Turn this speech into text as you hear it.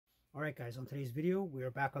Alright guys, on today's video we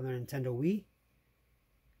are back on the Nintendo Wii.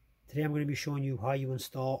 Today I'm going to be showing you how you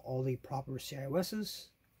install all the proper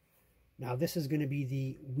Cios's. Now this is going to be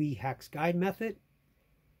the Wii Hacks guide method.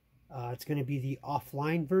 It's going to be the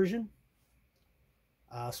offline version.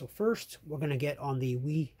 So first we're going to get on the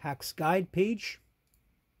Wii Hacks guide page.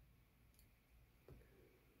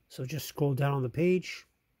 So just scroll down on the page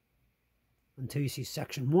until you see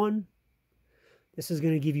section 1. This is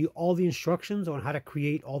going to give you all the instructions on how to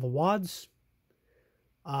create all the WADs.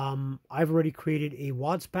 I've already created a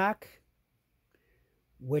WADs pack,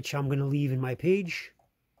 which I'm going to leave in my page.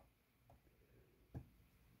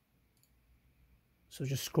 So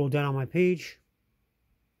just scroll down on my page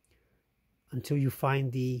until you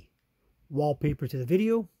find the wallpaper to the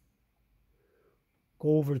video.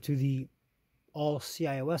 Go over to the All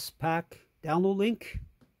Cios pack download link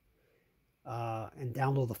and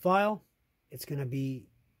download the file. It's going to be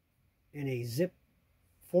in a zip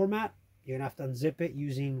format. You're going to have to unzip it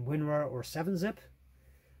using WinRAR or 7-zip.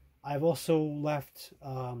 I've also left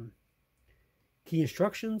key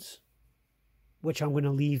instructions, which I'm going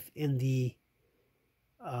to leave in the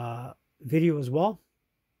video as well.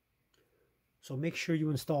 So make sure you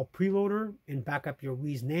install priiloader and back up your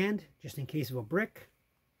Wii's NAND just in case of a brick.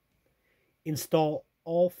 Install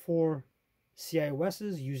all 4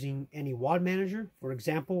 Cios's using any WAD manager, for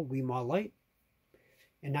example, WiiMod Lite.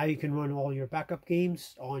 And now you can run all your backup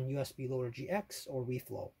games on Usbloader GX or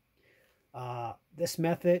Wiiflow. This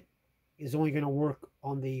method is only going to work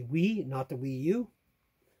on the Wii, not the WiiU.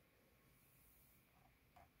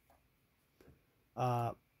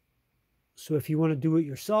 So if you want to do it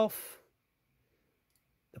yourself,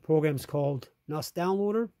 the program is called NUS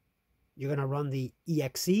Downloader. You're going to run the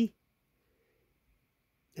exe and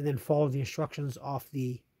then follow the instructions off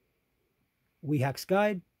the Wii Hacks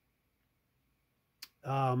guide.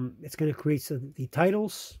 It's going to create the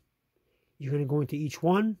titles. You're going to go into each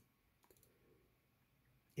one,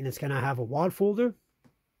 and it's going to have a WAD folder.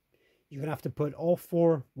 You're going to have to put all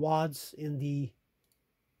 4 WADs in the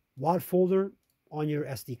WAD folder on your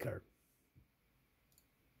SD card.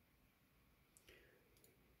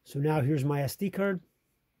 So now here's my SD card,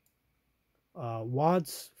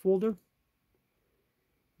 WADs folder,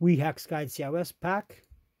 Wii Hacks Guide Cios pack,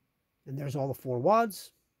 and there's all the 4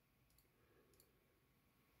 WADs.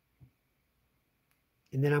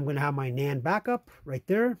 And then I'm going to have my NAND backup right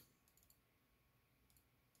there.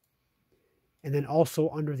 And then also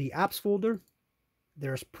under the apps folder,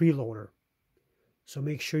 there's priiloader. So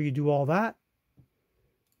make sure you do all that.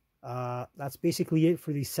 That's basically it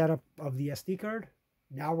for the setup of the SD card.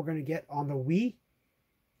 Now we're going to get on the Wii.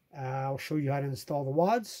 I'll show you how to install the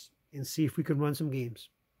WADs and see if we can run some games.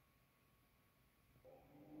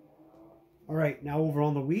 Alright, now over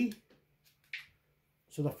on the Wii.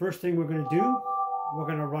 So the first thing we're going to do, we're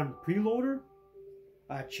going to run priiloader,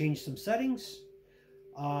 change some settings.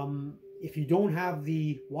 If you don't have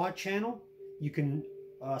the WAD channel, you can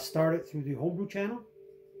start it through the homebrew channel.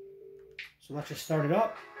 So let's just start it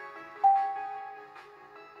up.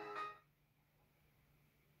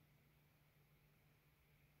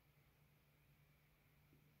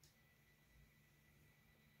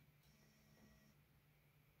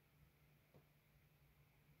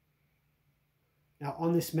 Now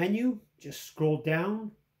on this menu, just scroll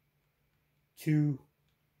down to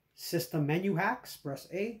System Menu Hacks, press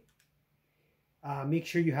A. Make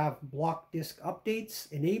sure you have block disk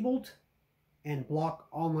updates enabled and block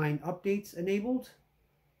online updates enabled.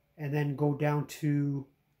 And then go down to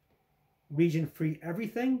region free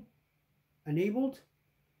everything enabled.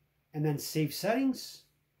 And then save settings.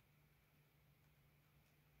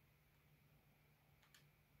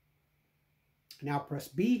 Now press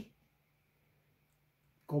B.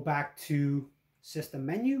 Go back to System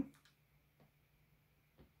Menu.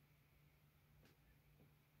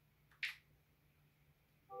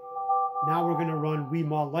 Now we're going to run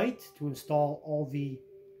WiiMod Lite to install all the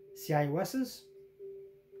Cios's.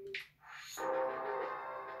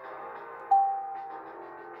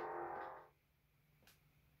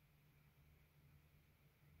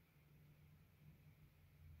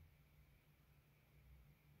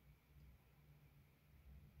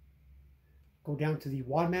 Go down to the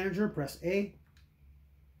WAD manager, press A.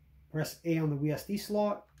 Press A on the WSD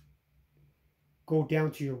slot. Go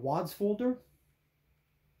down to your WADs folder.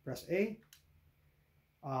 Press A.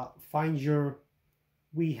 Find your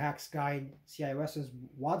Wii Hacks Guide Cios's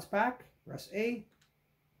WADs pack. Press A.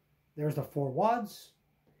 There's the 4 WADs.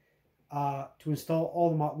 To install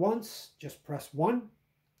all of them at once, just press 1.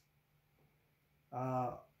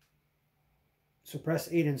 So press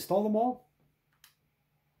A to install them all.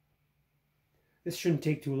 This shouldn't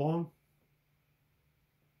take too long.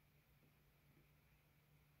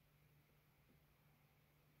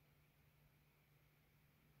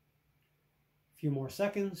 few more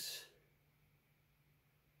seconds.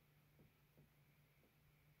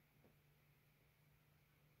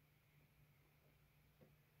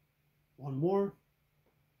 One more.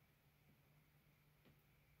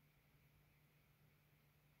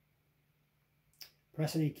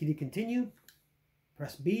 Press any key to continue.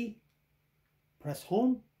 Press B. Press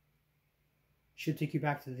home. Should take you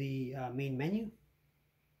back to the main menu.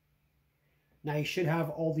 Now you should have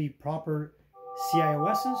all the proper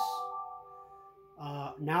Cios's.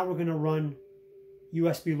 Now we're going to run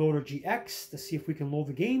Usbloader GX to see if we can load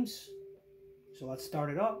the games. So let's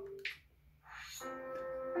start it up.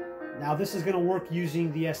 Now this is going to work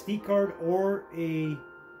using the SD card or a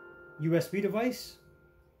USB device.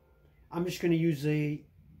 I'm just going to use a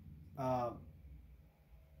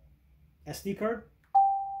SD card.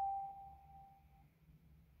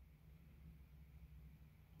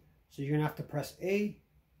 So you're going to have to press A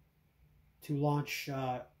to launch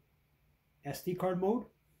SD card mode.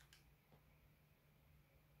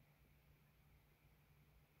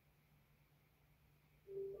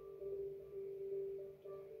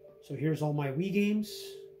 So here's all my Wii games.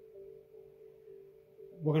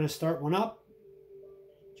 We're going to start one up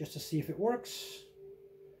just to see if it works.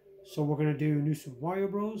 So we're going to do New Super Mario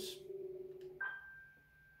Bros.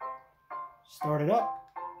 Start it up.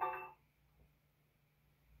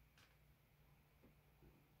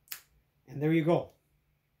 And there you go.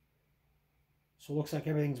 So it looks like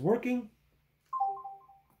everything's working.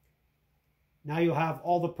 Now you'll have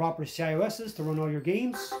all the proper Cios's to run all your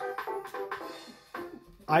games.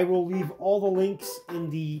 I will leave all the links in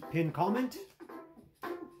the pinned comment.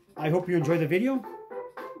 I hope you enjoyed the video.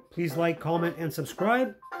 Please like, comment, and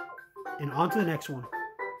subscribe. And on to the next one.